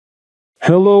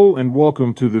Hello and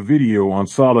welcome to the video on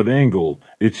solid angle,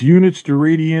 its units,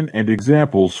 steradian, and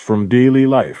examples from daily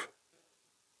life.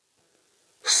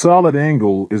 Solid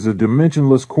angle is a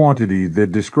dimensionless quantity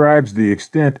that describes the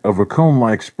extent of a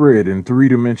cone-like spread in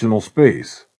three-dimensional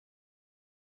space.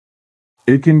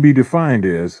 It can be defined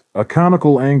as a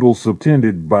conical angle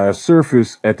subtended by a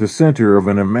surface at the center of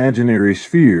an imaginary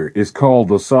sphere is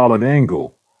called a solid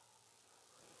angle.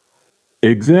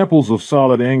 Examples of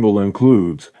solid angle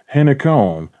includes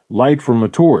cone, light from a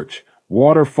torch,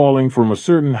 water falling from a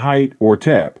certain height or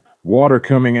tap, water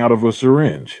coming out of a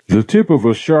syringe. The tip of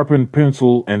a sharpened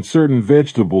pencil and certain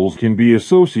vegetables can be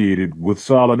associated with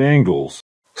solid angles.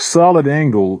 Solid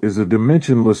angle is a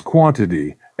dimensionless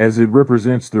quantity as it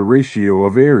represents the ratio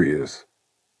of areas.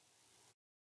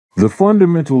 The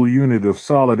fundamental unit of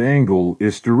solid angle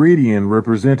is steradian,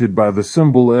 represented by the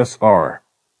symbol SR.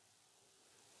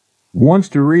 1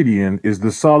 steradian is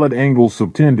the solid angle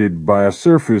subtended by a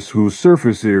surface whose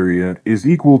surface area is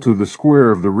equal to the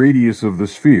square of the radius of the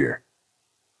sphere.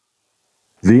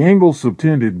 The angle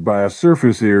subtended by a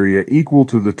surface area equal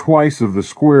to the twice of the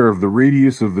square of the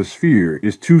radius of the sphere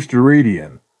is 2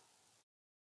 steradian.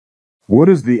 What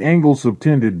is the angle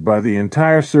subtended by the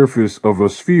entire surface of a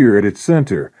sphere at its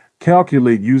center?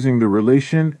 Calculate using the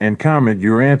relation and comment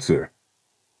your answer.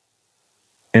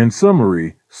 In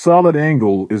summary, solid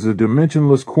angle is a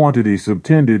dimensionless quantity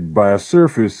subtended by a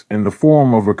surface in the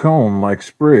form of a cone-like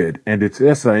spread, and its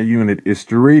SI unit is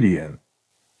steradian.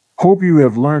 Hope you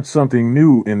have learned something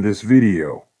new in this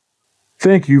video.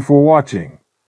 Thank you for watching.